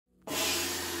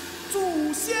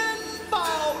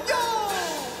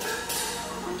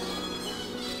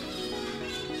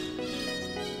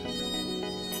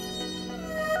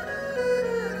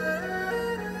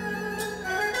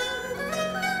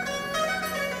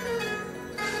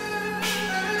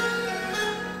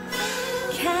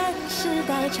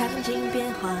代场景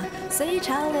变化，随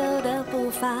潮流的步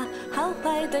伐，好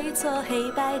坏对错，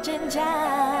黑白真假。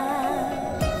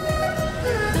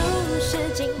都市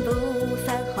进步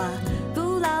繁华，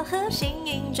古老和新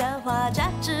颖转化，价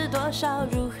值多少，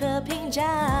如何评价？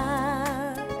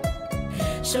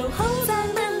守候在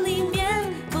门里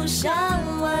面，不想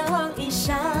外望一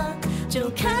下，就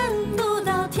看不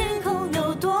到天空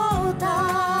有多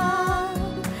大。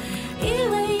以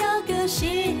为要个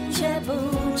性，却不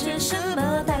知什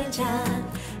么代价。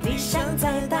理想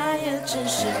再大，也只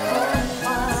是空话。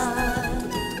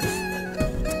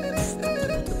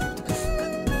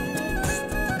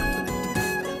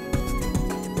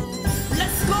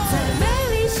在美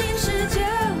丽新世界，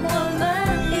我们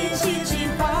一起计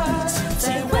划，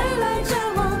在未来展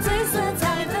望最色彩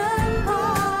奔跑。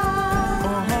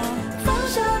放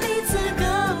下彼此，跟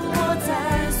我在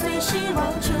随希望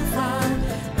出发，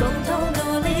共同努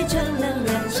力，正能量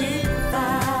激发。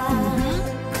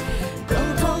共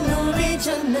同努力，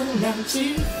正能量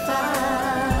激发。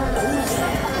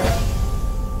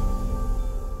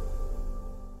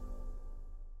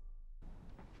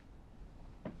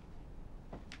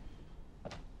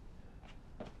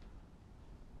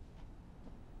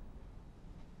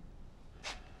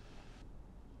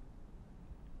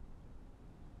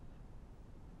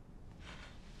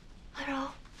温柔，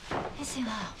你醒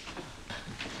了。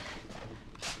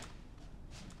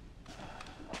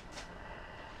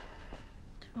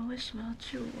你们为什么要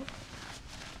救我？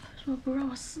为什么不让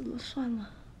我死了算了？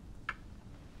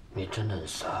你真的很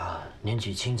傻，年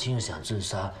纪轻轻的想自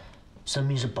杀，生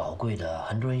命是宝贵的，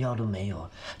很多人要都没有。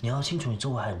你要清楚，你周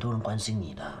围还很多人关心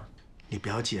你的。你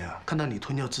表姐啊，看到你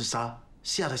吞药自杀，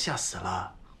吓死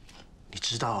了。你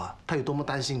知道啊，她有多么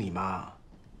担心你吗？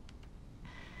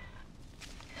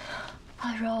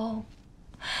阿柔，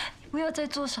你不要再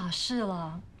做傻事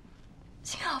了。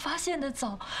幸好发现得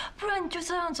早，不然你就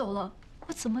这样走了，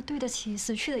我怎么对得起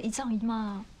死去的姨丈姨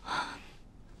妈？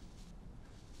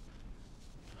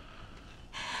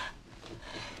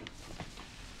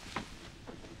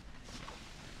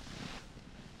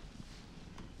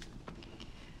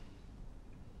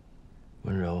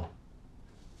温柔，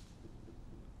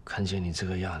看见你这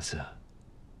个样子，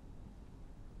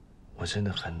我真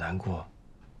的很难过。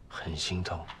很心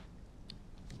痛，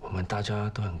我们大家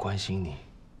都很关心你。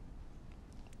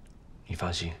你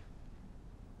放心，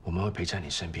我们会陪在你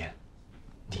身边，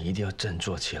你一定要振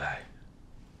作起来。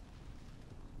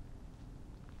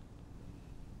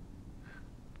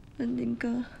Wending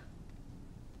哥，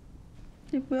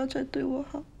你不要再对我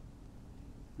好，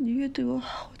你越对我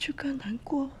好，我就更难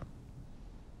过。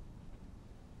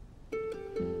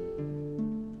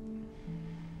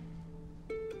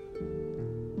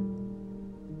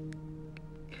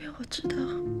我知道，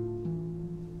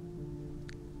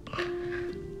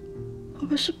我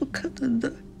们是不可能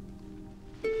的。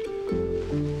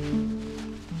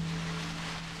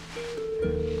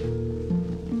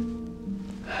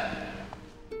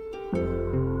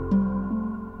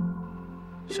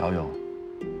小勇，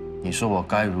你说我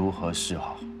该如何是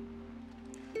好？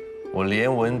我连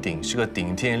Wending是个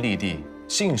顶天立地、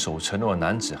信守承诺的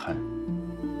男子汉，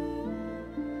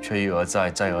却一而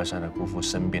再、再而三的辜负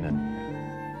身边的女人。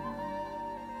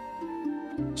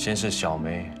先是小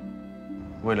梅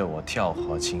为了我跳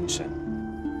河轻生，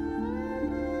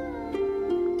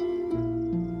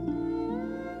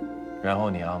然后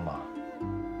你阿玛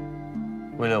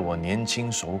为了我年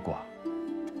轻守寡，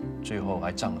最后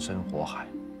还葬身火海。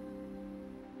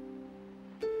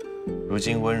如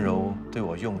今温柔对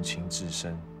我用情至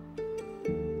深，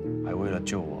还为了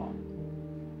救我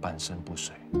半身不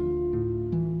遂，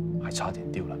还差点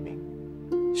丢了命。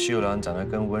秀兰长得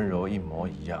跟温柔一模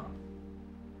一样。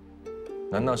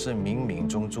难道是冥冥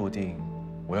中注定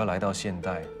我要来到现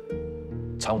代，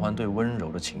偿还对温柔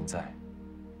的情债，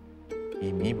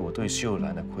以弥补对秀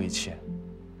兰的亏欠？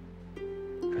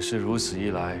可是如此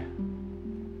一来，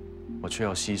我却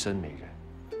要牺牲美人。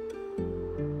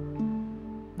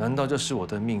难道这是我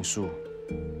的命数？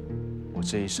我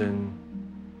这一生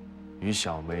与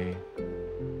小梅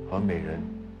和美人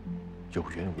有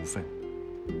缘无分。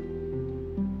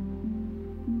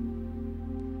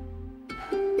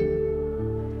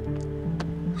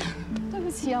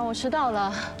我迟到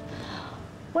了。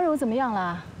温柔怎么样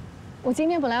了？我今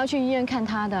天本来要去医院看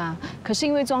她的，可是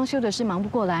因为装修的事忙不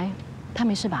过来。她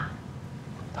没事吧？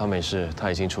她没事，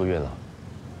她已经出院了。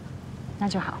那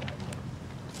就好。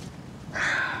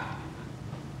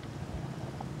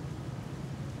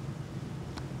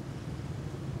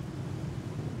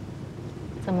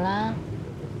怎么啦？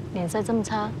脸色这么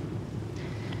差？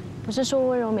不是说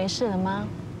温柔没事了吗？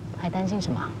还担心什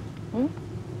么？嗯？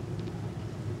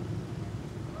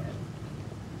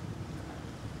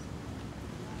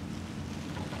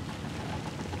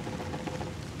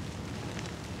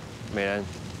美人，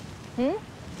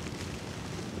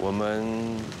我们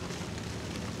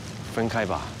分开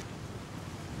吧。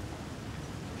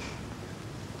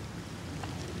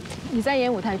你在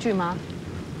演舞台剧吗？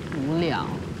无聊，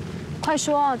快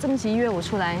说，这么急约我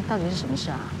出来，到底是什么事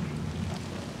啊？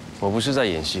我不是在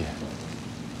演戏，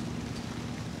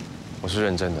我是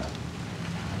认真的。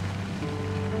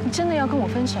你真的要跟我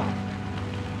分手？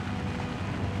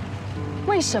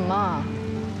为什么？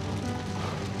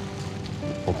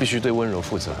我必须对温柔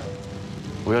负责，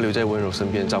我要留在温柔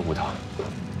身边照顾她。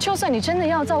就算你真的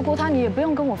要照顾她，你也不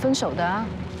用跟我分手的啊。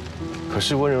可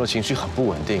是温柔的情绪很不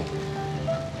稳定，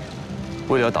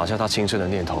为了打消她青春的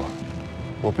念头，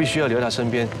我必须要留在她身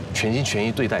边，全心全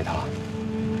意对待她。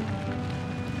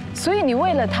所以你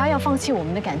为了她要放弃我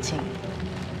们的感情，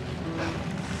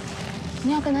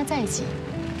你要跟她在一起，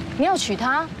你要娶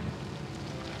她。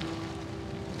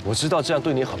我知道这样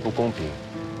对你很不公平，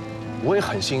我也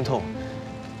很心痛。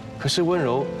可是温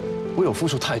柔为我付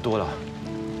出太多了，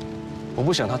我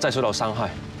不想她再受到伤害，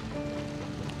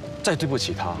再对不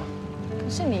起她。可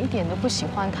是你一点都不喜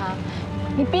欢她，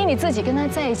你逼你自己跟她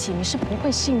在一起，你是不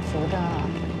会幸福的。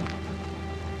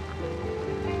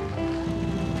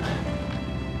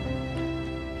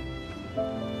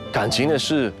感情的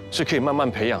事是可以慢慢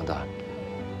培养的。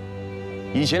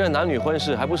以前的男女婚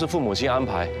事还不是父母亲安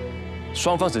排，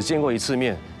双方只见过一次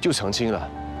面就成亲了，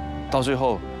到最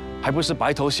后还不是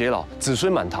白头偕老、子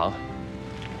孙满堂。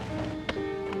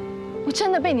我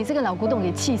真的被你这个老古董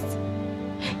给气死！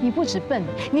你不止笨，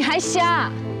你还瞎，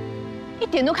一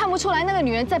点都看不出来那个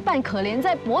女人在扮可怜，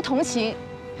在博同情，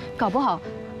搞不好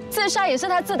自杀也是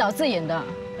她自导自演的。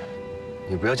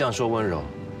你不要这样说温柔，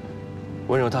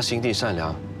温柔她心地善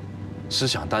良，思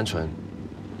想单纯，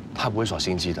她不会耍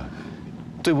心机的。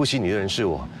对不起你的人是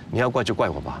我，你要怪就怪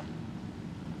我吧。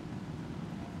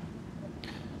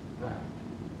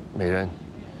美人，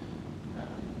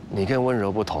你跟温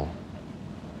柔不同，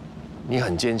你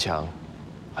很坚强，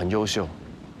很优秀。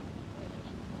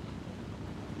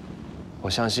我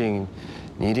相信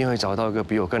你一定会找到一个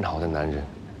比我更好的男人。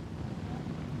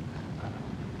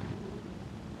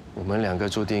我们两个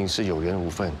注定是有缘无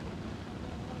分，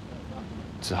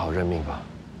只好认命吧。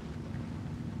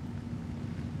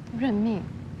认命？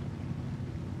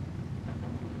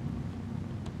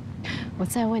我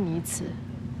再问你一次，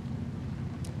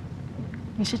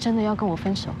你是真的要跟我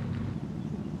分手？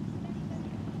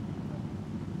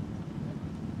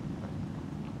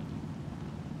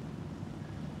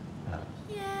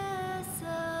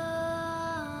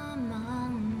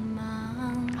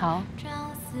好，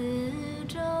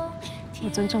我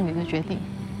尊重你的决定，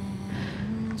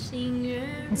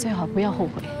你最好不要后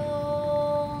悔。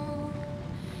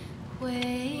回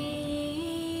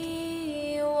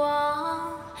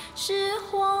望时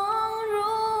恍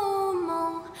如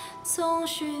梦，从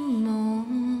寻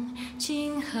梦，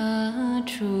今何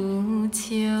处求？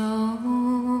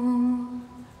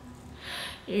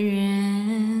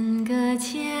人隔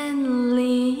千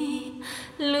里，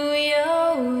路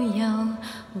悠悠，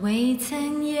未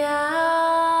曾遥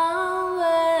问。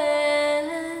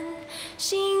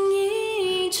心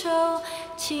一愁，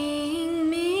清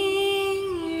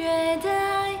明月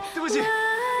带。对不起，你有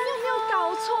没有搞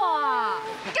错啊？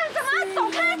你干什么？走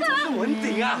开的！是文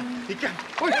鼎啊！你干，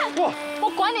我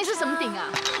管你是什么顶啊！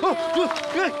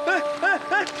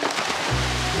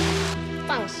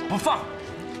放手！不放！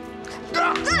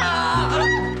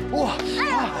哇！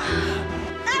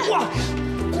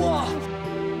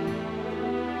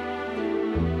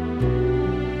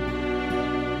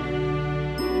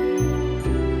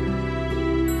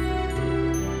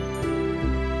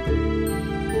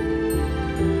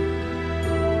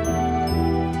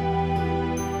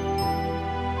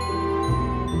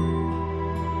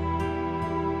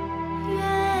月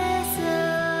色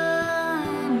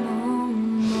蒙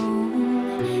蒙，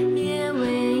夜未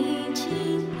尽，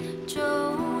周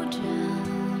朝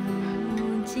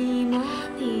寂寞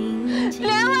宁静。梁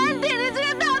文鼎，你这个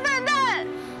大笨蛋！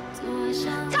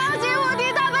超级无敌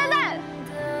大笨蛋！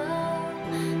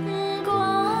光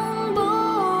不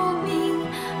明，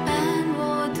伴我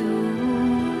独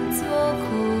坐枯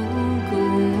骨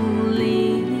里。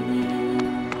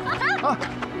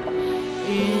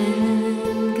人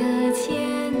隔千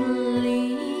里，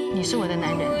你是我的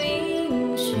男人。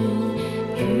云树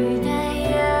欲待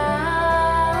遥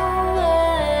问，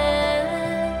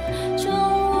终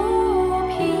无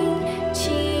凭，清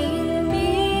明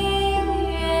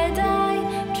月带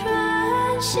春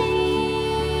心，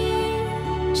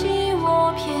寄我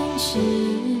偏执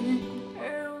而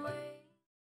为。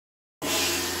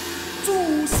祖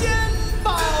先保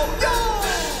佑！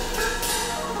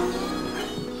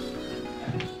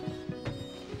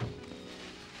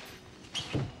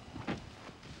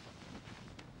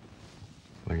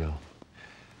温柔，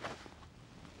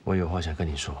我有话想跟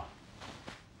你说，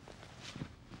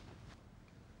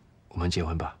我们结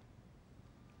婚吧。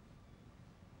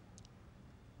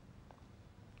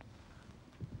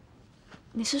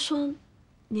你是说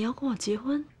你要跟我结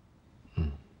婚？嗯。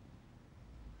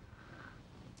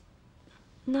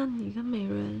那你跟美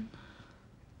人？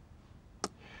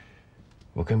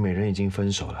我跟美人已经分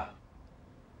手了。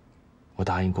我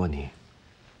答应过你，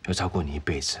要照顾你一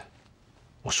辈子，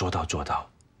我说到做到。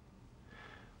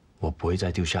我不会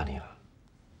再丢下你了。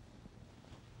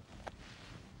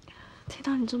听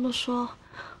到你这么说，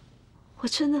我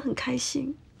真的很开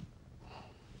心。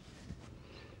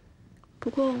不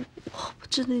过我不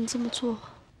值得你这么做。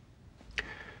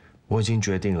我已经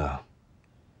决定了，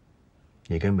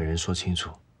也跟美人说清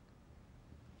楚，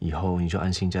以后你就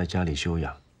安心在家里休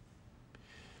养，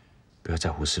不要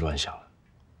再胡思乱想了。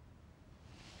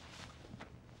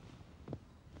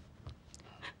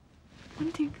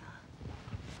Wending，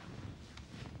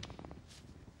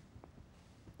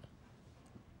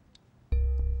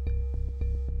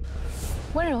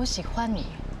温柔喜欢你，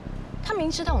他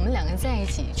明知道我们两个人在一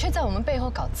起，却在我们背后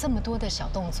搞这么多的小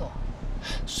动作，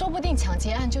说不定抢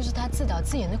劫案就是他自导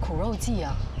自演的苦肉计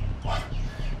啊！哇，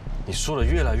你说的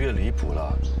越来越离谱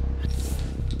了。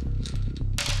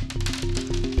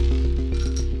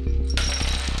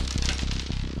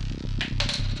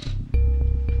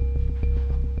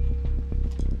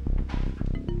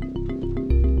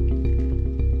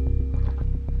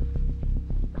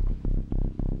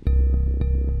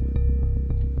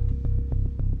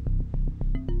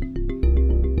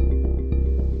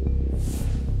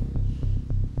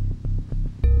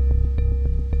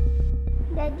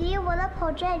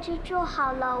project 已经做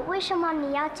好了，为什么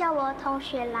你要叫我同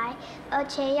学来，而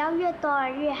且要越多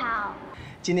人越好？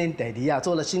今天爹地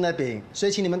做了新的饼，所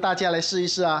以请你们大家来试一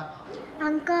试啊。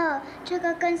Uncle， 这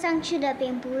个跟上次的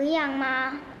饼不一样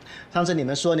吗？上次你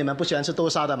们说你们不喜欢吃豆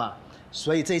沙的嘛，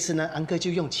所以这次呢，Uncle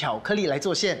就用巧克力来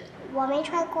做馅。我没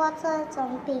吃过这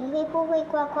种饼，会不会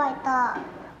怪怪的？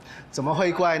怎么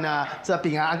会怪呢？这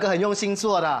饼啊，Uncle很用心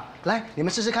做的。来，你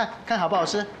们试试看，看好不好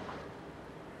吃？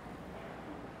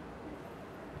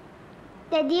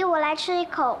爹地，我来吃一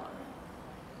口。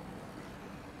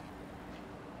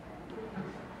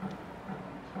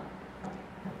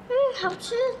好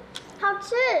吃，好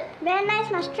吃 ，very nice,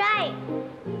 must try。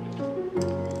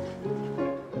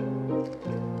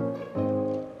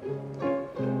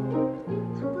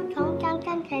不同，刚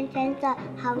刚甜甜的，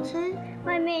好吃，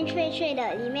外面脆脆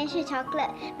的，里面是 chocolate，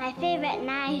 my favorite,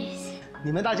 nice。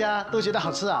你们大家都觉得好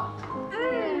吃啊？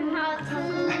好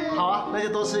吃。好啊，那就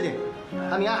多吃一点。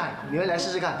啊，明阿海，你们来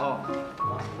试试看哦。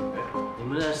你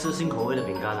们在试新口味的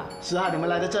饼干啊？是啊，你们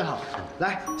来的正好，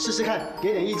来试试看，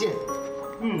给点意见。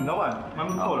老板，蛮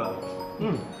不错的。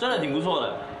真的挺不错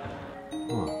的。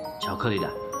巧克力的。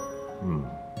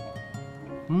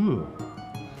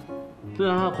虽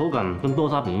然它的口感跟豆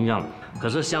沙饼一样，可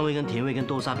是香味跟甜味跟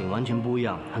豆沙饼完全不一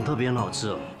样，很特别，很好吃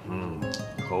哦。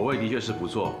口味的确是不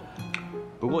错，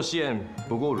不过馅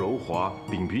不够柔滑，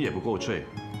饼皮也不够脆。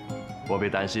不过别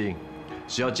担心，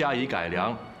只要加以改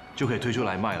良，就可以推出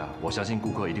来卖了。我相信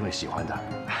顾客一定会喜欢的。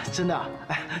真的啊？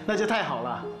那就太好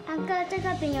了。安哥，这个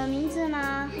饼有名字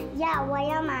吗？要，我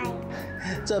要买。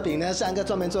这饼呢是安哥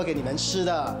专门做给你们吃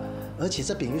的，而且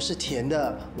这饼又是甜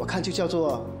的，我看就叫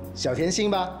做小甜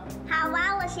心吧。好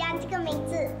啊，我喜欢这个名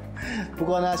字。不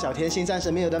过呢，小甜心暂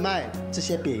时没有得卖，这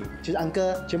些饼就是安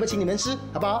哥全部请你们吃，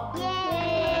好不好？耶！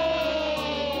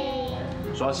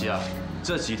双喜啊，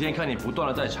这几天看你不断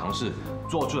的在尝试，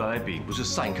做出来的饼不是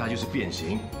散开就是变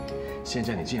形。现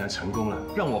在你竟然成功了，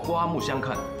让我刮目相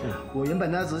看。我原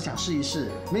本呢只是想试一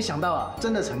试，没想到啊，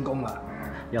真的成功了。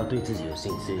要对自己有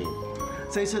信心。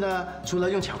这一次呢，除了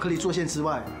用巧克力做馅之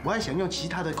外，我还想用其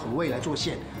他的口味来做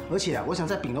馅，而且啊，我想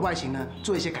在饼的外形呢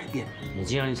做一些改变。你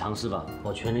尽量去尝试吧，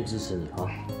我全力支持你啊！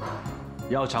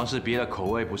要尝试别的口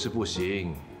味不是不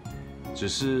行，只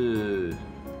是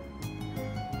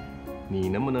你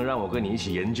能不能让我跟你一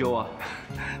起研究啊？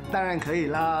当然可以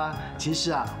啦。其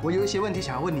实啊，我有一些问题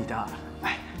想要问你的。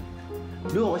哎，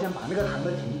如果我想把那个糖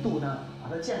的甜度呢，把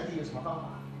它降低，有什么方法？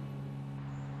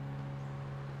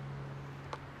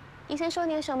医生说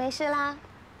你的手没事啦，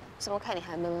怎么看你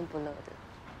还闷闷不乐的？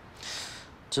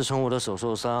自从我的手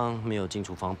受伤，没有进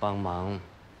厨房帮忙，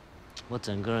我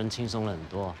整个人轻松了很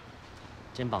多，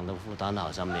肩膀的负担好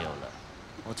像没有了。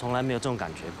我从来没有这种感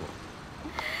觉过。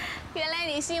原来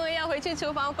你是因为要回去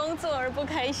厨房工作而不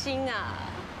开心啊！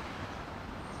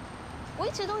我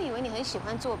一直都以为你很喜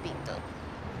欢做饼的，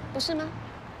不是吗？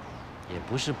也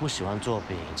不是不喜欢做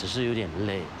饼，只是有点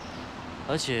累。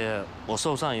而且我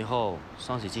受伤以后，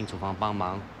双喜进厨房帮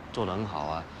忙，做得很好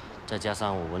啊。再加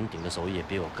上我文鼎的手艺也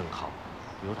比我更好，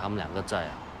有他们2个在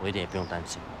啊，我一点也不用担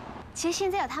心。其实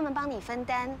现在有他们帮你分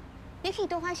担，你可以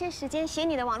多花些时间写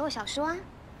你的网络小说啊。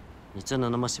你真的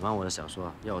那么喜欢我的小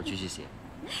说，要我继续写？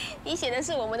你写的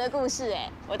是我们的故事，哎，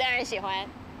我当然喜欢。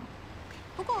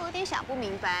不过我有点想不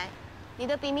明白，你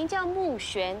的笔名叫慕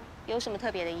玄，有什么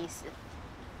特别的意思？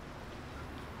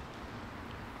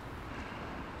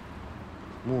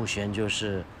慕玄就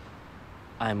是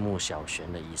爱慕小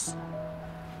玄的意思。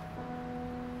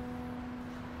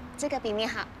这个笔名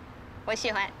好，我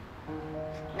喜欢。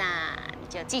那你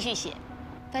就继续写，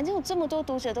反正有这么多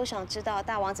读者都想知道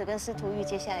大王子跟司徒玉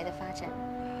接下来的发展。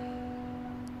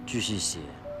继续写，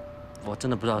我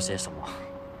真的不知道写什么。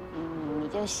你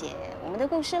就写我们的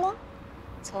故事咯，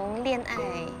从恋爱、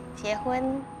结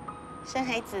婚、生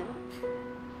孩子，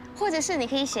或者是你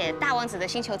可以写大王子的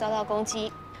星球遭到攻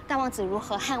击，大王子如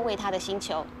何捍卫他的星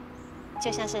球，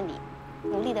就像是你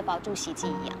努力的保住奇迹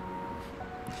一样。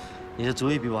你的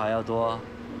主意比我还要多，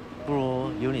不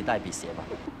如由你代笔写吧。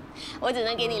我只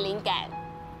能给你灵感。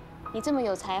你这么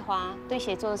有才华，对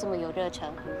写作这么有热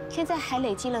忱，现在还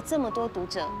累积了这么多读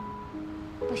者，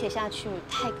不写下去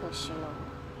太可惜了。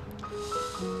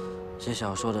写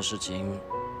小说的事情，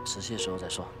实习的时候再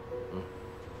说。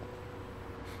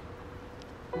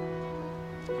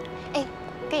哎，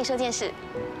跟你说件事，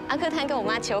阿克他跟我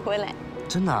妈求婚嘞。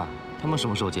真的啊？他们什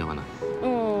么时候结婚呢？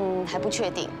还不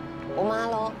确定。我妈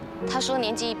咯，她说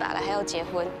年纪一把了还要结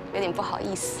婚，有点不好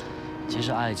意思。其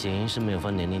实爱情是没有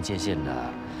分年龄界限的，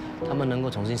他们能够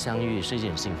重新相遇是一件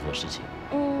很幸福的事情。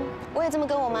我也这么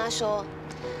跟我妈说。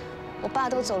我爸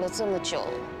都走了这么久，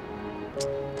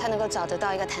他能够找得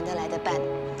到一个谈得来的伴，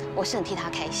我是很替他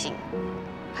开心，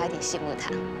还有点羡慕他。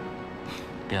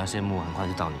不要羡慕，很快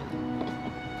就到你了。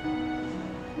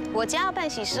我家要办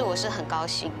喜事，我是很高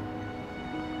兴；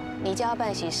你家要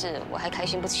办喜事，我还开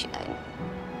心不起来呢。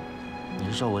你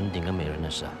是说文鼎跟美人的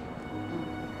事啊？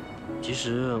其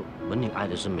实文鼎爱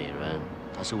的是美人，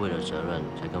他是为了责任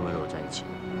才跟温柔在一起。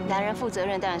男人负责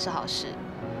任当然是好事，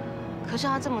可是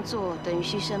他这么做等于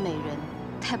牺牲美人，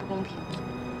太不公平了。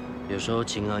有时候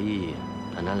情和义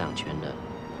很难两全的。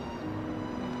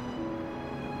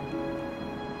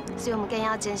所以我们更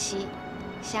要珍惜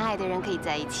相爱的人可以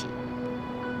在一起。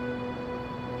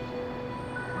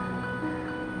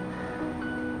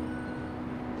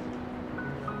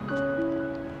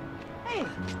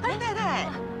温太太，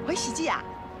回喜记啊？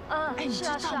你知是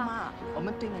啊道吗？我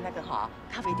们对面那个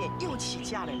咖啡店又起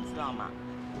价了，你知道吗？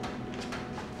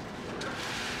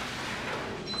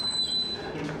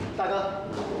大哥，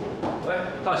喂，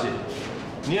大喜，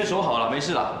你也手好了，没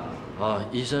事了。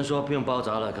医生说不用包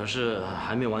扎了，可是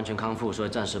还没有完全康复，所以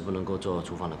暂时不能够做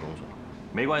厨房的工作。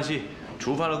没关系，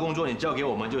厨房的工作你交给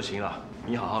我们就行了，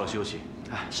你好好的休息。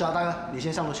是啊，大哥，你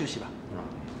先上楼休息吧。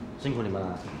辛苦你们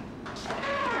了。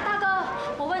大哥，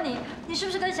我问你，你是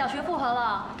不是跟小璇复合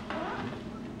了？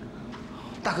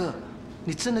大哥，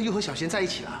你真的又和小贤在一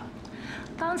起了？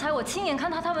刚才我亲眼看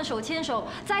到他们手牵手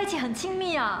在一起，很亲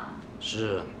密啊。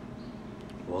是，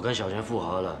我跟小璇复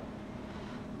合了。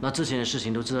那之前的事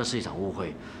情都知道是一场误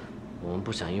会，我们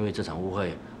不想因为这场误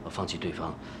会而放弃对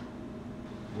方。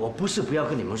我不是不要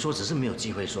跟你们说，只是没有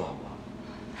机会说，好不好？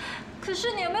可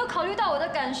是你有没有考虑到我的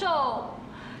感受？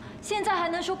现在还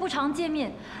能说不常见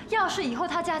面，要是以后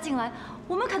他嫁进来，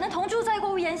我们可能同住在一个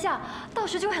屋檐下，到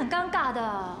时就会很尴尬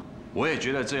的。我也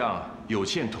觉得这样有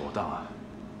欠妥当啊。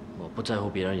我不在乎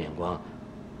别人眼光，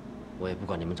我也不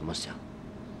管你们怎么想，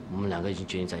我们2个已经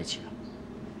决定在一起了。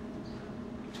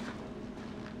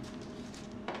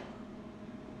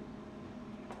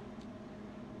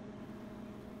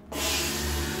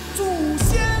祖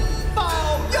先保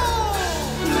佑，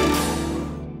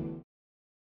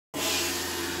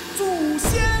祖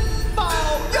先保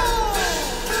佑。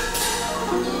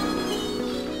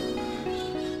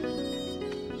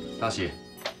大喜，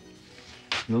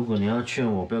如果你要劝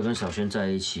我不要跟小轩在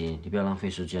一起，你不要浪费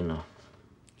时间了。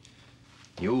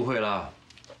你误会了，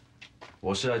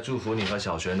我是来祝福你和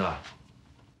小璇的。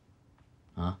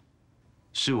啊？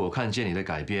是我看见你的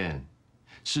改变，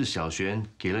是小璇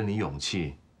给了你勇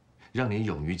气，让你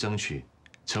勇于争取，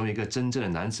成为一个真正的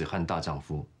男子汉大丈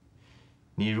夫。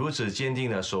你如此坚定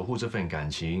地守护这份感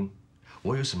情，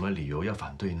我有什么理由要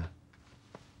反对呢？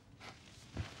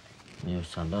没有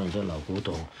想到你这老古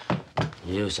董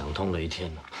也有想通的一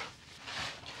天了。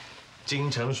精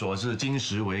诚所至，金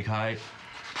石为开。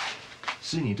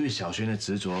是你对小璇的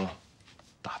执着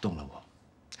打动了我，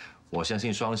我相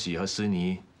信双喜和思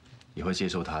妮也会接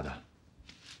受他的。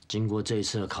经过这一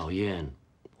次的考验，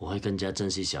我会更加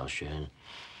珍惜小璇，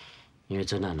因为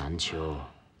真难难求，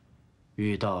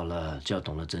遇到了就要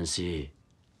懂得珍惜。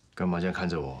干嘛这样看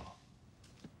着我？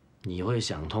你会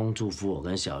想通祝福我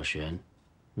跟小璇，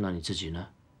那你自己呢？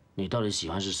你到底喜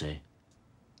欢是谁？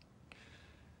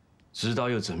知道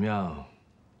又怎么样？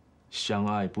相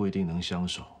爱不一定能相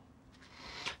守。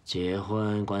结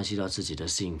婚关系到自己的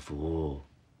幸福，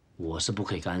我是不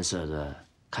可以干涉的。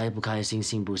开不开心、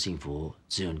幸不幸福，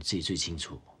只有你自己最清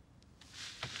楚。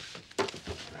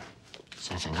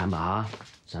想想看吧啊，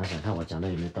想想看我讲的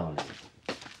有没有道理。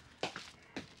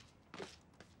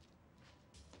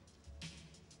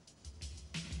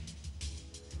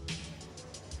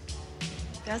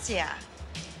表姐啊，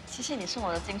谢谢你送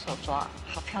我的金手镯，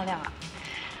好漂亮啊！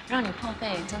让你破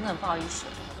费真的很不好意思。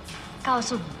告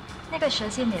诉你，那个蛇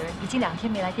蝎美人已经2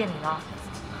天没来店里了。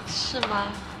是吗？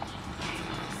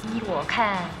依我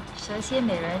看，蛇蝎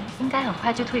美人应该很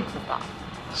快就退股了。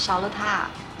少了她，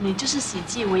你就是喜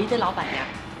记唯一的老板娘。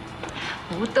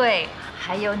不对，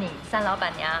还有你3老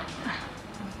板娘。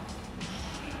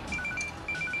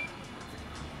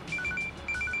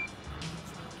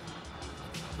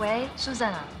喂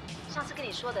，Susan啊，上次跟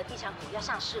你说的地产股要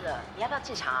上市了，你要不要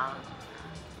进场？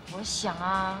我想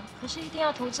啊，可是一定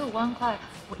要投资5万块，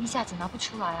我一下子拿不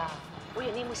出来啊。我有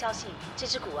内幕消息，这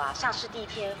只股啊上市第1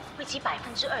天会起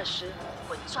20%，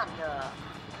稳赚的。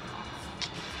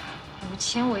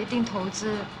5000我一定投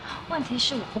资，问题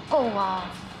是我不够啊。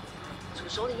煮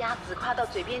熟的鸭子快要到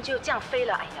嘴边就这样飞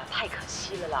了，哎呀，太可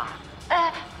惜了啦！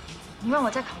哎，你让我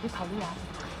再考虑考虑啊。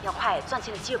要快，赚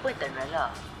钱的机会不会等人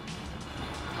了。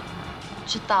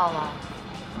知道了，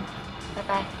拜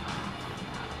拜。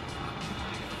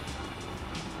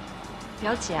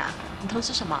表姐啊，你投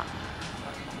资什么？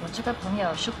我这个朋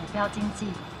友是股票经纪，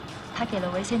他给了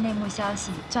我一些内幕消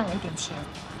息，赚了一点钱。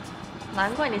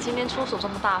难怪你今天出手这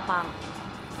么大方。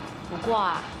不过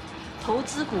啊，投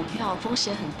资股票风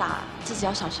险很大，自己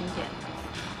要小心点。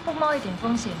不冒一点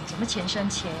风险，怎么钱生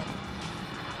钱？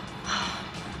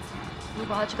如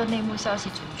果他这个内幕消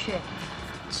息准确，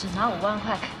只拿5万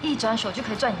块，一转手就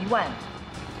可以赚1万。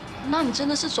那你真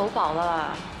的是走宝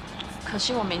了，可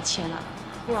惜我没钱了，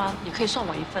不然也可以算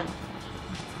我一份。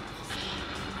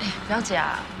哎，表姐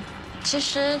啊，其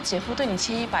实姐夫对你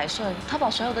千依百顺，他把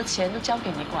所有的钱都交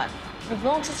给你管，你不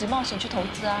用自己冒险去投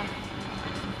资啊。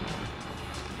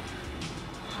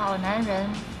好男人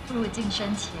不如净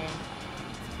身钱，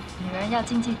女人要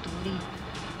经济独立，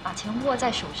把钱握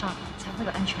在手上才会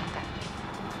有安全感。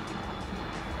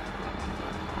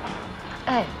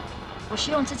哎，我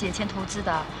是用自己的钱投资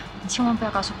的，你千万不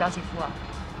要告诉表姐夫啊。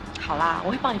好啦，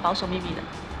我会帮你保守秘密的。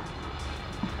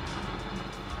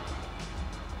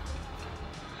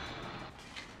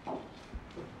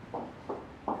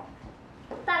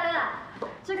大哥啊，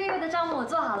这个月的账目我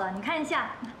做好了，你看一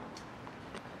下。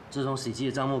自从喜记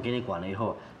的账目给你管了以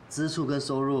后，支出跟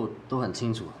收入都很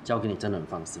清楚，交给你真的很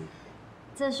放心。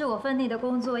这是我分内的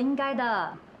工作，应该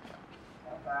的。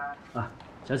啊，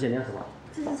小姐你要什么？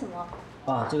这是什么？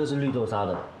啊，这个是绿豆沙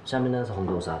的，下面那是红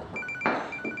豆沙的。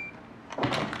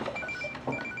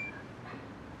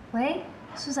喂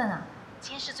，Susan啊，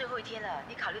今天是最后1天了，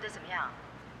你考虑的怎么样？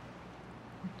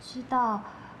我知道，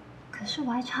可是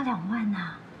我还差2万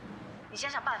呐。你想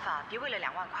想办法，别为了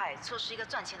2万块错失一个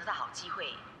赚钱的大好机会。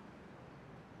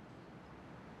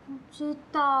我知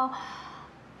道。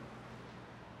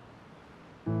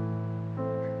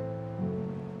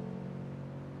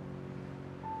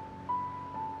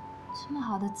这么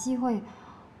好的机会，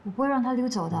我不会让它溜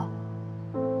走的。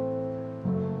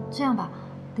这样吧，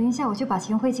等一下我就把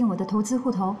钱汇进我的投资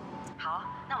户头。好，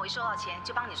那我一收到钱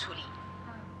就帮你处理。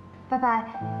拜拜。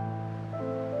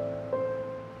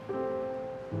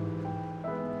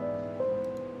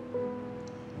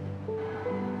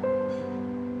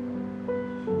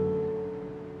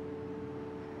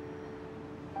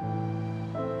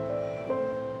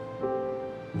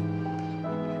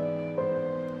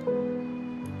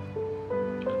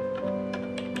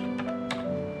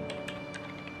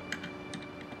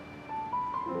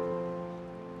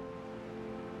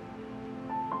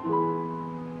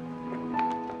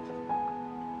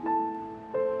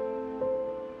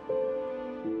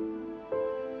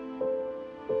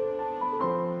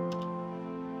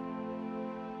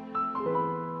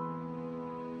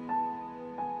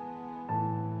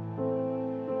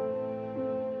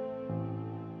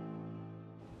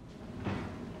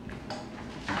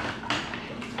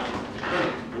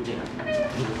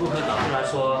你顾客打过来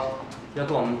说要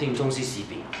跟我们订中西喜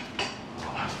饼。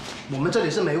我们这里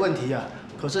是没问题啊，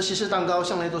可是西式蛋糕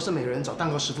向来都是美人找蛋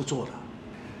糕师傅做的。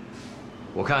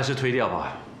我看是推掉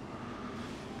吧。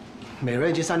美人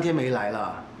已经3天没来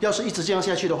了，要是一直这样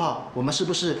下去的话，我们是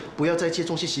不是不要再接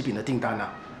中西喜饼的订单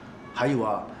了？还有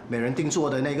啊，美人定做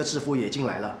的那个制服也进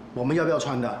来了，我们要不要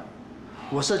穿的？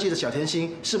我设计的小甜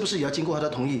心是不是也要经过他的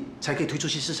同意才可以推出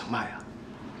去市场卖啊？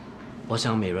我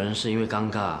想美人是因为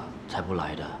尴尬才不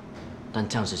来的，但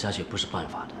这样子下去不是办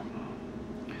法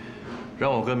的。让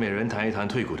我跟美人谈一谈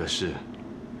退股的事，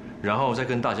然后再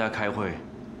跟大家开会，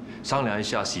商量一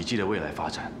下喜剧的未来发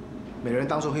展。美人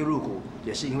当初会入股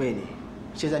也是因为你，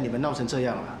现在你们闹成这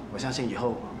样了，我相信以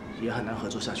后也很难合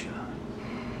作下去了。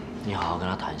你好好跟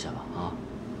他谈一下吧，啊。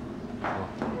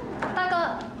大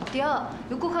哥，迪二，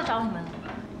有顾客找你们。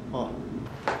哦，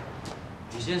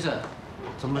李先生，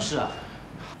什么事啊？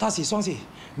大喜双喜，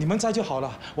你们在就好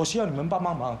了。我需要你们帮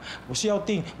忙，我需要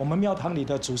订我们庙堂里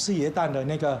的祖师爷诞的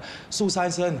那个素三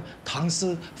生、唐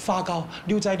诗、发糕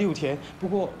，6在6田。不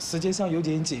过时间上有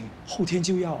点紧，后天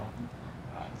就要。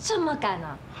这么赶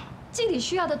啊？祭礼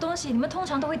需要的东西，你们通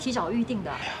常都会提早预定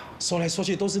的。说来说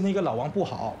去都是那个老王不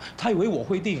好，他以为我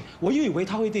会订，我又以为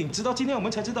他会订，直到今天我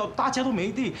们才知道大家都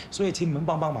没订，所以请你们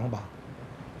帮忙吧。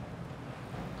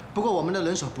不过我们的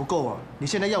人手不够啊，你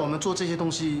现在要我们做这些东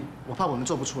西，我怕我们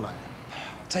做不出来。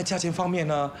在价钱方面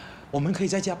呢，我们可以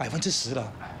再加10%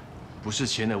了。不是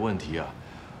钱的问题啊，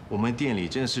我们店里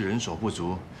真的是人手不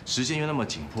足，时间又那么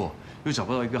紧迫，又找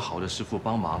不到一个好的师傅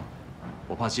帮忙，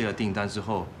我怕接了订单之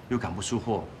后又赶不出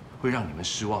货，会让你们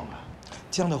失望了。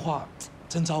这样的话，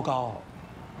真糟糕。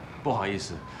不好意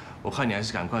思，我看你还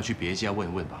是赶快去别家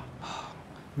问问吧。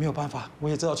没有办法，我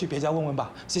也只好去别家问问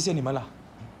吧。谢谢你们了。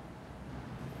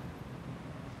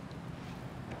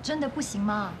真的不行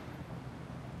吗？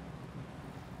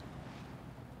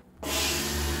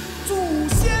祖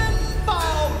先保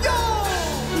佑！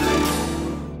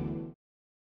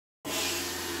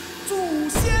祖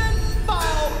先保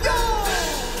佑！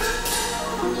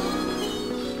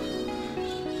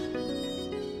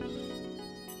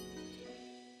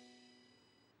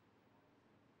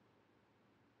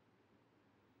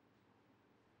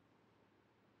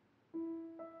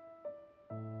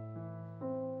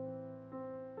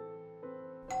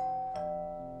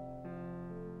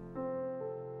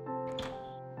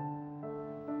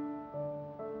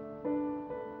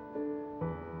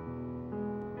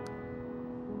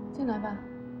进来吧。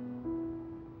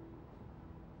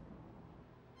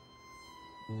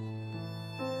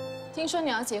听说你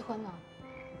要结婚了，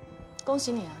恭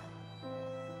喜你啊！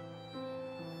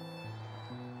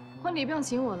婚礼不用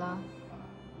请我了，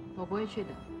我不会去的。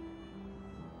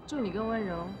祝你跟温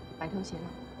柔白头偕老。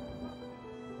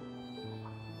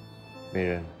美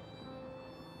人，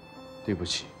对不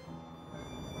起。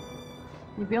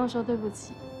你不用说对不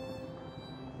起，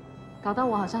搞到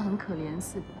我好像很可怜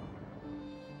似的。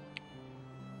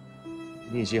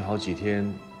你已经好几天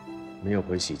没有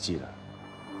回喜记了。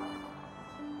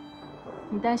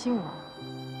你担心我？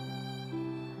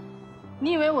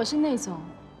你以为我是那种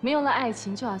没有了爱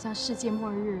情就好像世界末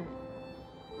日，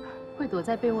会躲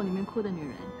在被窝里面哭的女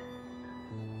人？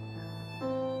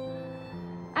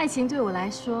爱情对我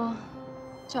来说，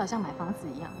就好像买房子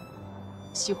一样，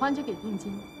喜欢就给定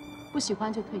金，不喜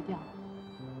欢就退掉。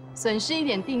损失一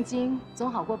点定金，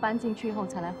总好过搬进去后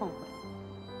才来后悔。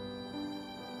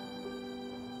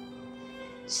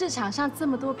市场上这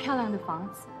么多漂亮的房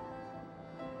子，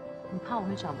你怕我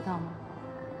会找不到吗？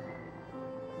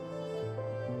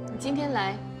你今天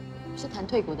来是谈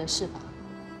退股的事吧？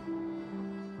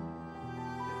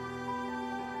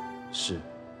是。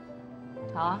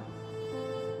好啊。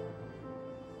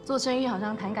做生意好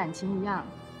像谈感情一样，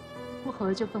不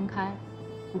合就分开，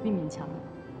不必勉强。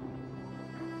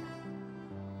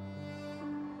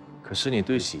可是你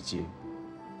对喜记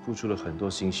付出了很多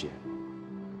心血，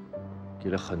给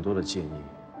了很多的建议。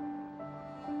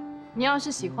你要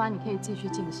是喜欢，你可以继续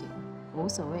进行，我无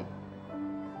所谓。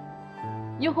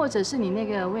又或者是你那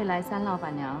个未来3老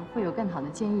板娘会有更好的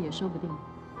建议，也说不定。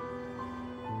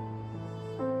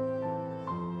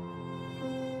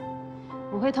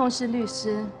我会通知律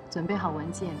师，准备好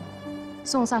文件，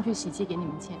送上去喜记给你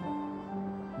们签。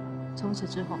从此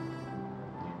之后，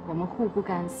我们互不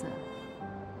干涉，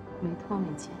没拖没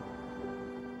欠。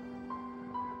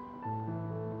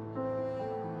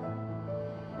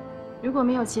如果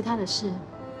没有其他的事，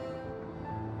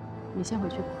你先回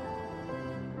去吧，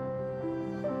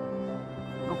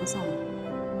我不送你。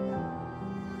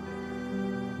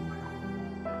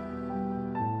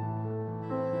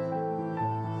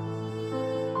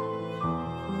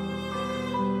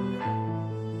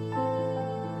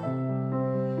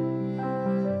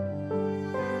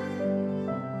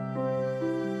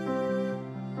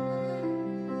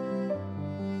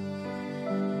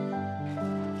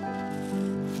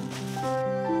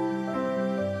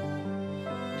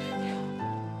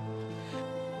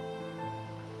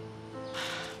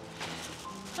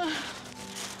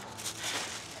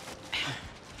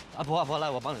阿婆，来，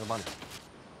我帮你。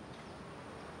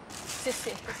谢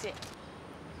谢谢谢。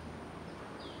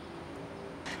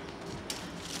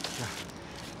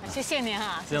谢谢你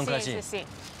哈，不用客气。谢谢。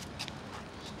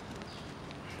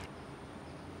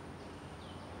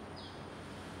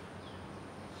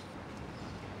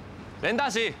连大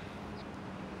喜，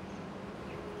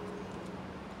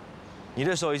你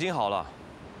的手已经好了，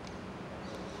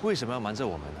为什么要瞒着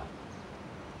我们呢？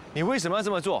你为什么要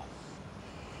这么做？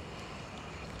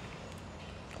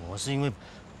我是因为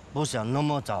不想那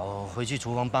么早回去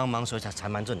厨房帮忙，所以才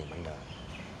瞒着你们的。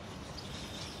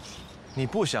你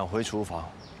不想回厨房，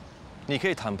你可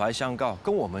以坦白相告，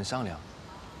跟我们商量。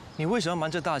你为什么要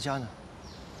瞒着大家呢？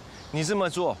你这么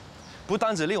做，不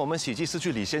单只令我们喜剧失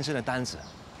去李先生的单子，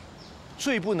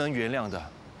最不能原谅的，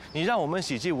你让我们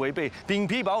喜剧违背顶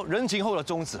皮薄人情厚的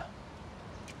宗旨。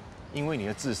因为你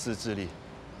的自私自利，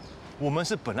我们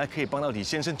是本来可以帮到李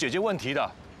先生解决问题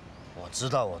的。我知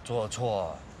道我做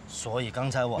错，所以刚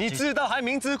才我……你知道还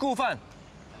明知故犯，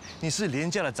你是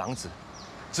连家的长子，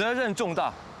责任重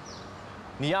大。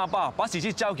你阿爸把喜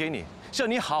剧交给你，是要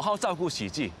你好好照顾喜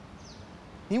剧，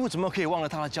你怎么可以忘了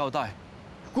他的交代，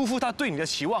辜负他对你的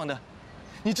期望呢？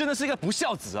你真的是一个不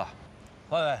孝子啊！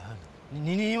喂，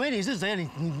你以为你是谁？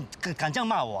你敢这样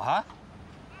骂我啊？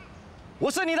我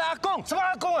是你的阿公。什么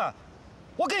阿公啊？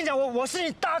我跟你讲，我是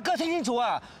你大哥，听清楚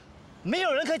啊！没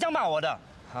有人可以这样骂我的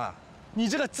啊！你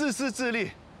这个自私自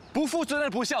利、不负责任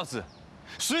的不孝子，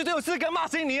谁都有资格骂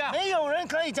醒你啊！没有人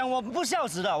可以讲我不孝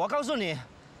子的。我告诉你，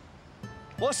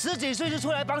我10几岁就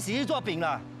出来帮喜剧做饼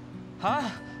了，啊！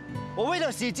我为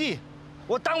了喜剧，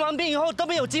我当完兵以后都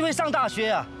没有机会上大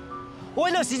学啊！我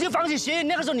为了喜剧放弃学业，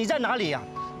那个时候你在哪里啊？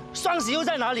双喜又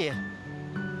在哪里？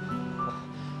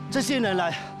这些年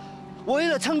来，我为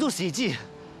了撑住喜剧，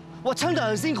我撑得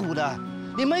很辛苦的。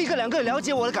你们一个两个了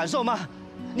解我的感受吗？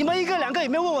你们一个两个有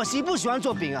没有问我喜不喜欢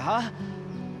做饼啊？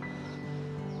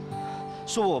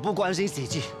说我不关心喜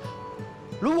剧，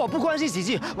如果不关心喜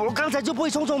剧，我刚才就不会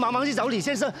匆匆忙忙去找李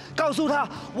先生，告诉他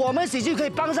我们喜剧可以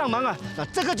帮上忙啊。那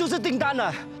这个就是订单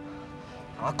了。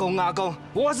阿公，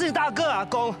我是你大哥，阿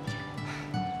公。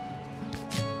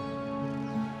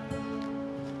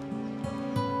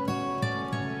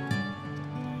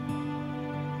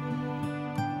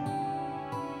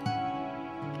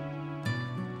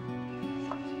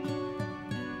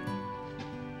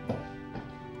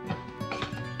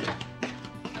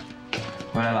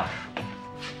回来了，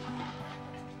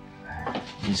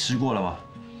你吃过了吗？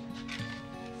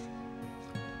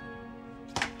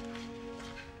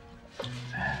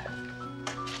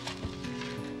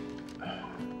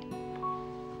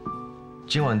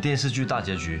今晚电视剧大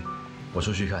结局，我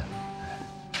出去看。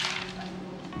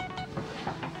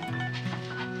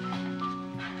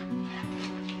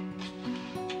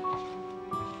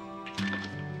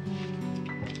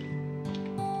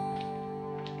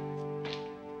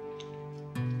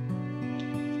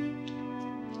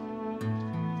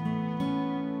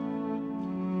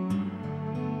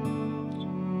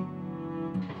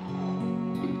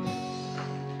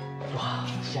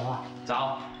香啊！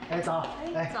早。哎，早。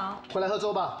哎，早。回来喝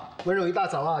粥吧。温柔一大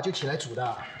早啊就起来煮的。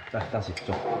来，大喜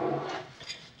坐。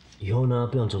以后呢，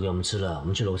不用煮给我们吃了，我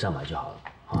们去楼下买就好了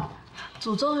啊。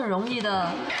煮粥很容易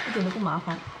的，一点都不麻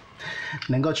烦。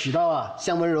能够娶到啊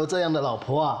像温柔这样的老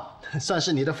婆啊，算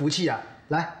是你的福气啊。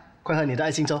来，快喝你的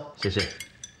爱心粥。谢谢。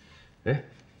哎，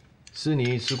思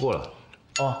妮吃过了。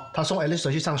哦，她送 Alice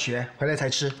去上学，回来才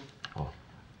吃。哦。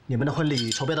你们的婚礼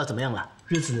筹备到怎么样了？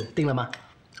日子定了吗？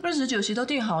日子酒席都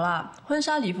订好了，婚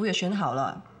纱礼服也选好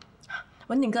了。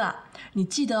文鼎哥啊，你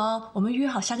记得哦，我们约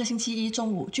好下个星期一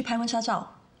中午去拍婚纱照。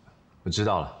我知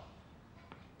道了。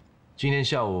今天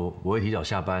下午我会提早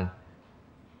下班，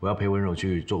我要陪温柔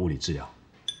去做物理治疗。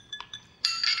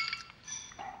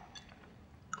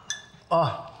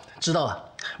哦，知道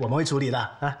了，我们会处理的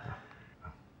啊。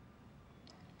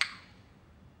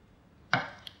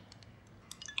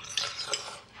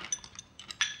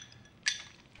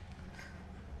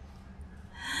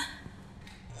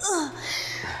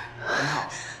很好，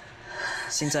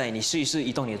现在你试一试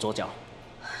移动你的左脚。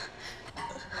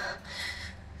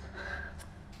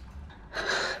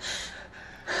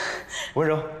温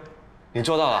柔，你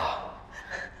做到了。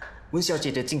温小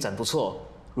姐的进展不错，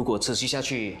如果持续下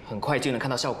去，很快就能看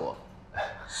到效果。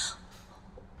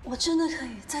我真的可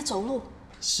以再走路？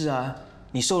是啊，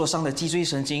你受了伤的脊椎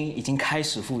神经已经开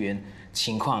始复原，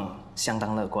情况相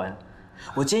当乐观。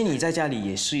我建议你在家里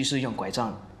也试一试用拐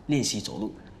杖练习走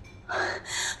路。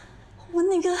文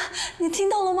鼎哥，你听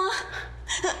到了吗？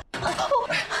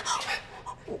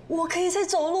我可以再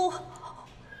走路，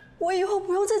我以后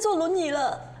不用再坐轮椅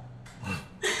了。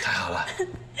太好了，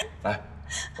来，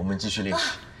我们继续练习。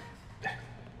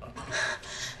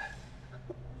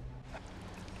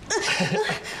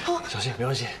小心，没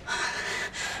关系。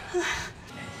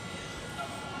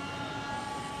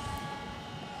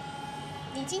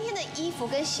你今天的衣服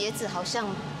跟鞋子好像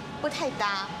不太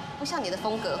搭，不像你的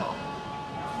风格哦。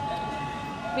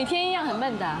每天一样很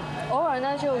闷的，偶尔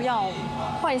呢就要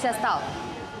换一下 style。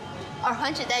耳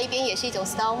环只戴一边也是一种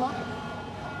style 吗？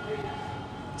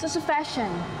这是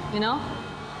fashion，you know？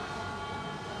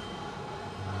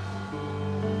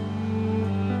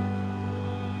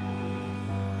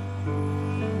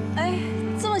 哎，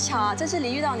这么巧啊，在这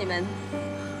里遇到你们，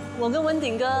我跟文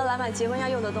鼎哥来买结婚要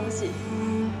用的东西。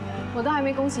我都还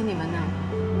没恭喜你们呢，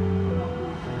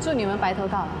祝你们白头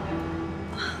到老。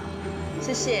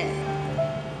谢谢。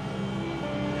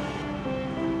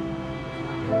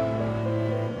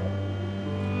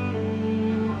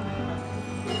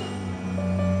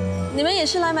你们也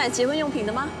是来买结婚用品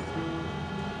的吗？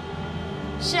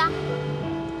是啊。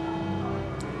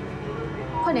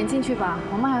快点进去吧，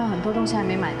我们还有很多东西还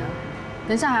没买呢。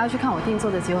等一下还要去看我定做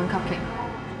的结婚 cupcake。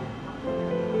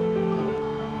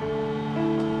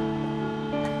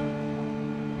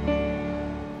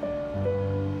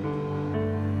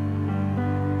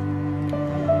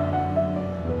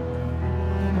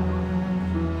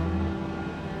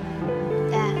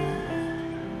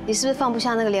你是不是放不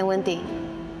下那个连文鼎？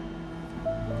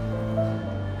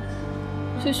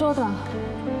谁说的？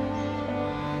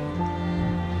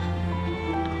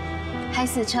还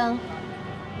死撑！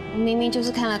我明明就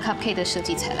是看了 cupcake 的设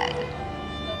计才来的。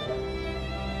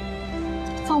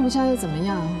放不下又怎么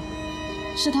样？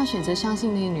是他选择相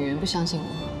信那个女人，不相信我。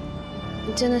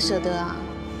你真的舍得啊？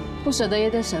不舍得也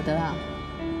得舍得啊。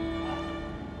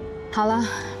好了，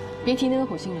别提那个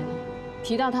火星人了，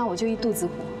提到他我就一肚子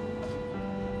火。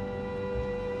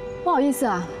不好意思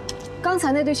啊，刚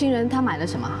才那对新人他买了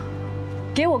什么？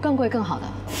给我更贵更好的。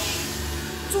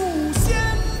祖先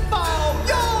保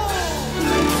佑！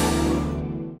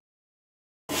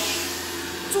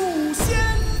祖先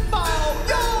保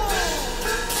佑！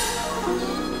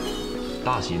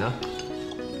大喜呢？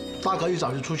大哥一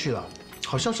早就出去了，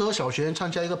好像是和小璇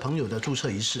参加一个朋友的注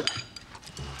册仪式。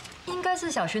应该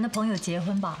是小璇的朋友结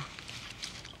婚吧？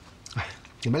哎，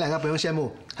你们两个不用羡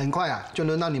慕，很快啊就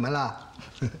轮到你们了。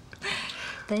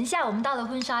等一下，我们到了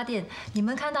婚纱店，你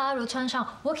们看到阿如穿上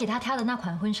我给她挑的那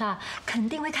款婚纱，肯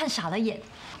定会看傻了眼。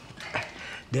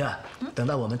刘啊，等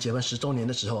到我们结婚10周年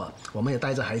的时候啊，我们也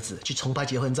带着孩子去重拍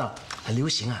结婚照，很流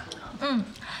行啊。嗯，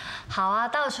好啊，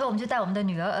到时候我们就带我们的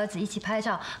女儿、儿子一起拍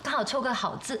照，刚好凑个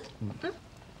好字。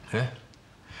哎，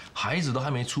孩子都还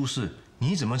没出世，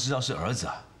你怎么知道是儿子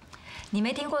啊？你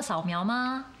没听过扫描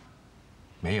吗？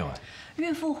没有哎。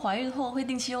孕妇怀孕后会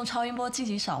定期用超音波进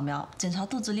行扫描，检查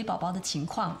肚子里宝宝的情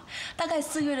况。大概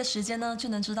4月的时间呢，就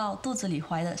能知道肚子里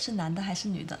怀的是男的还是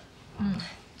女的。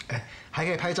哎，还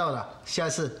可以拍照的，下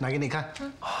次拿给你看。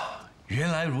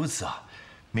原来如此啊！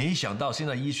没想到现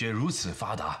在医学如此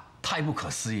发达，太不可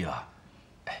思议了。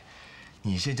哎，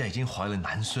你现在已经怀了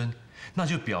男孙，那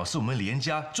就表示我们连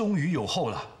家终于有后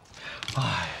了。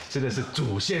哎，真的是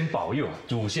祖先保佑，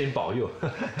祖先保佑！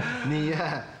你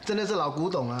呀，真的是老古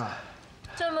董啊！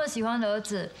这么喜欢的儿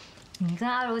子，你跟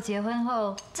阿柔结婚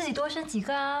后自己多生几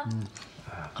个啊？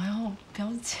哎呦，表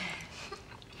姐。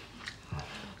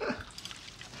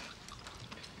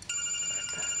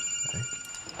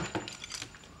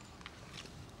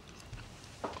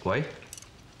喂，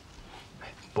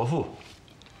伯父。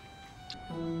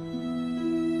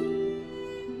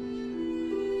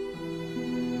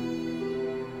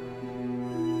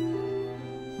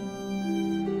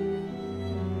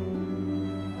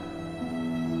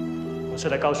我是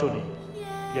来告诉你，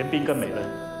严彬跟美人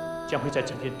将会在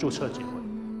今天注册结婚。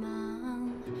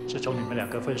自从你们两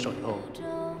个分手以后，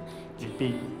严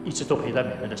彬一直都陪在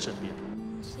美人的身边。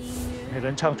美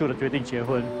人仓促的决定结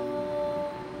婚，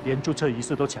连注册仪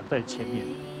式都抢在前面。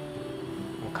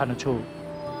我看得出，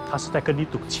他是在跟你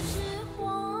赌气。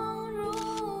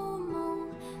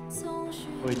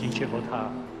我已经劝过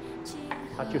他，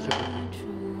他就是不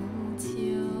听。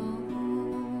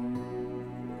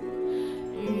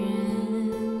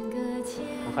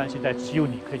我看现在只有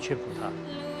你可以劝服他，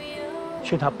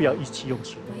劝他不要意气用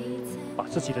事，把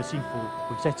自己的幸福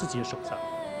毁在自己的手上。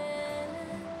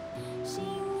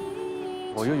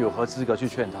我又有何资格去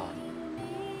劝他？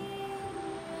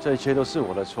这一切都是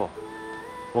我的错，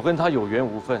我跟他有缘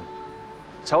无分，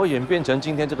才会演变成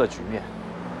今天这个局面。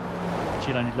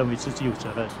既然你认为自己有责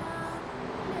任，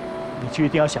你就一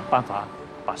定要想办法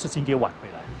把事情给挽回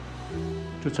来。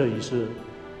注册仪式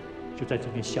就在今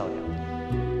天下午2点。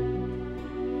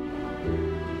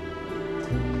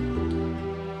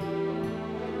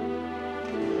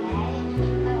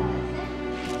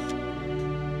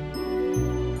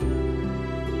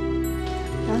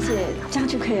表姐，这样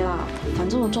就可以了，反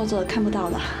正我坐着看不到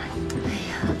的。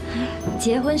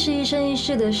结婚是一生一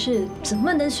世的事，怎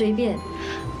么能随便？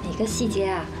每个细节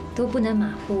啊都不能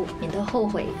马虎，免得后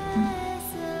悔。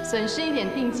损失一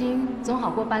点定金，总好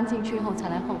过搬进去后才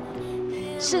来后悔。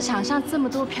市场上这么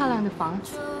多漂亮的房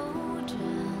子，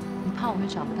你怕我会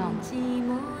找不到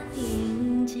吗？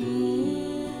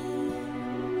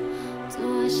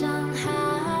坐上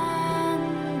寒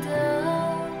的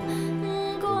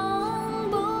光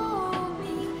不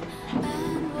明。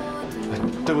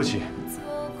对不起，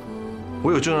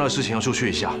我有重要的事情要出去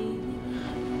一下。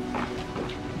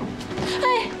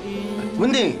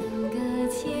Wending。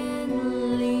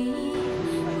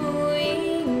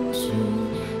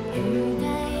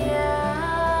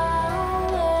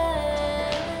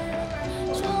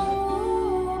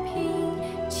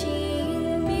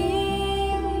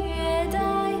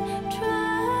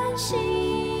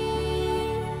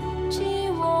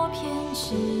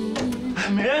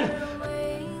美人，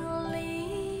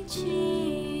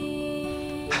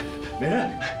美人，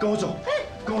跟我走，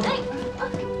跟我走。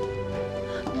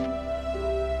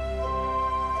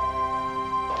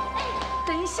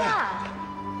等一下，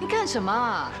你干什么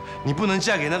啊？你不能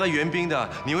嫁给那个袁彬的，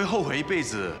你会后悔一辈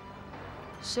子。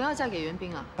谁要嫁给袁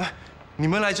彬啊？哎，你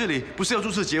们来这里不是要注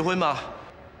册结婚吗？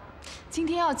今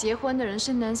天要结婚的人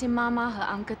是南星妈妈和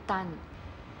安哥丹。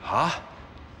啊，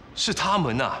是他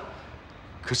们呐。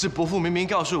可是伯父明明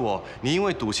告诉我，你因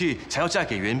为赌气才要嫁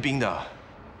给袁彬的。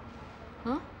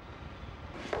嗯，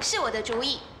是我的主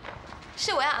意，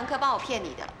是我要昂克帮我骗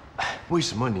你的。为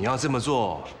什么你要这么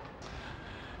做？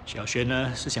小璇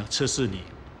呢是想测试你，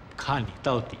看你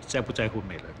到底在不在乎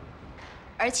美人。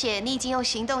而且你已经用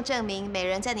行动证明美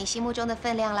人在你心目中的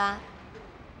分量啦。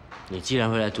你既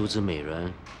然会来阻止美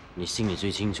人，你心里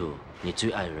最清楚，你最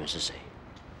爱的人是谁。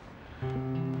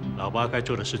老爸该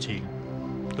做的事情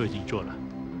都已经做了。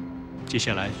接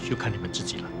下来就看你们自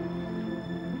己了。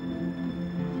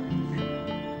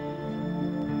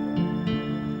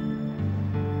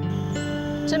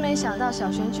真没想到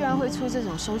小璇居然会出这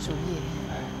种馊主意。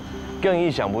更意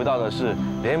想不到的是，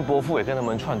连伯父也跟他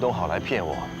们串通好来骗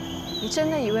我。你真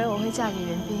的以为我会嫁给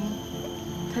袁彬，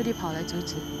特地跑来阻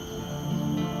止？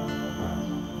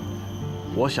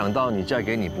我想到你嫁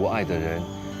给你不爱的人，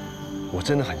我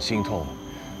真的很心痛。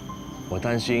我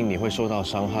担心你会受到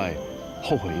伤害。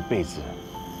后悔一辈子。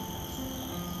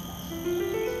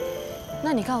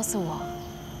那你告诉我，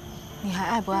你还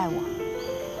爱不爱我？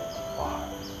哇，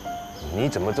你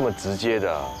怎么这么直接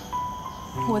的？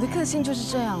我的个性就是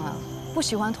这样啊，不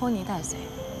喜欢拖泥带水，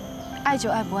爱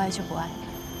就爱，不爱就不爱。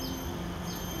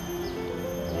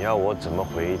你要我怎么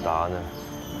回答呢？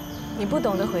你不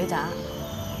懂得回答，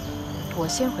我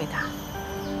先回答。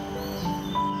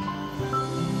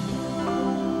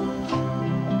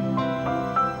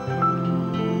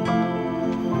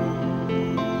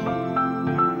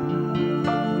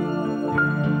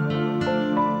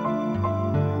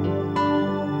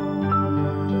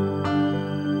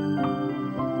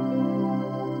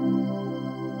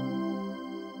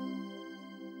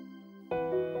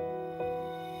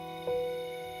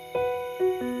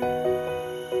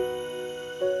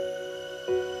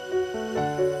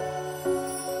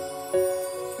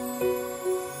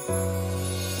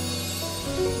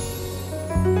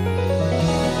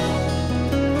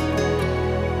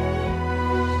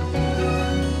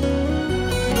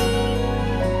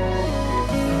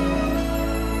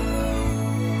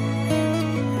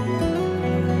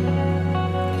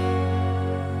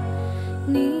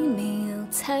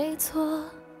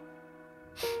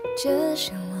这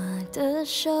是我的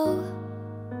手，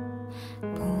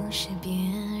不是别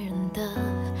人的，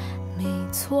没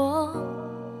错。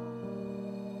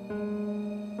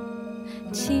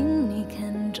请你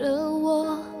看着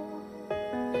我，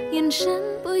眼神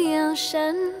不要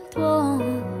闪躲，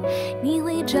你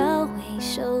会找回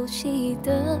熟悉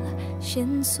的线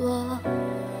索。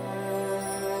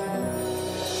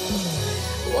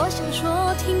我想说，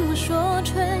听我说，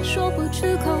却说不出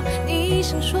口。你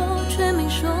想说，却没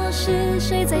说，是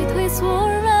谁在推缩？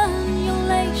人用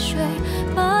泪水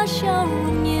把笑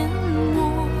容淹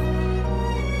没。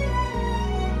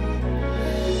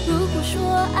如果说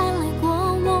爱来过，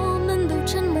我们都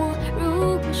沉默。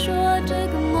如果说这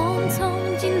个梦从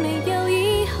今没有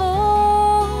以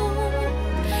后，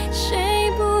谁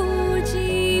不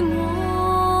寂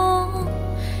寞？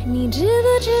你知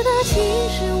不知道，其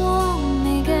实我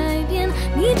没改变？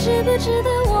你知不知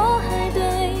道？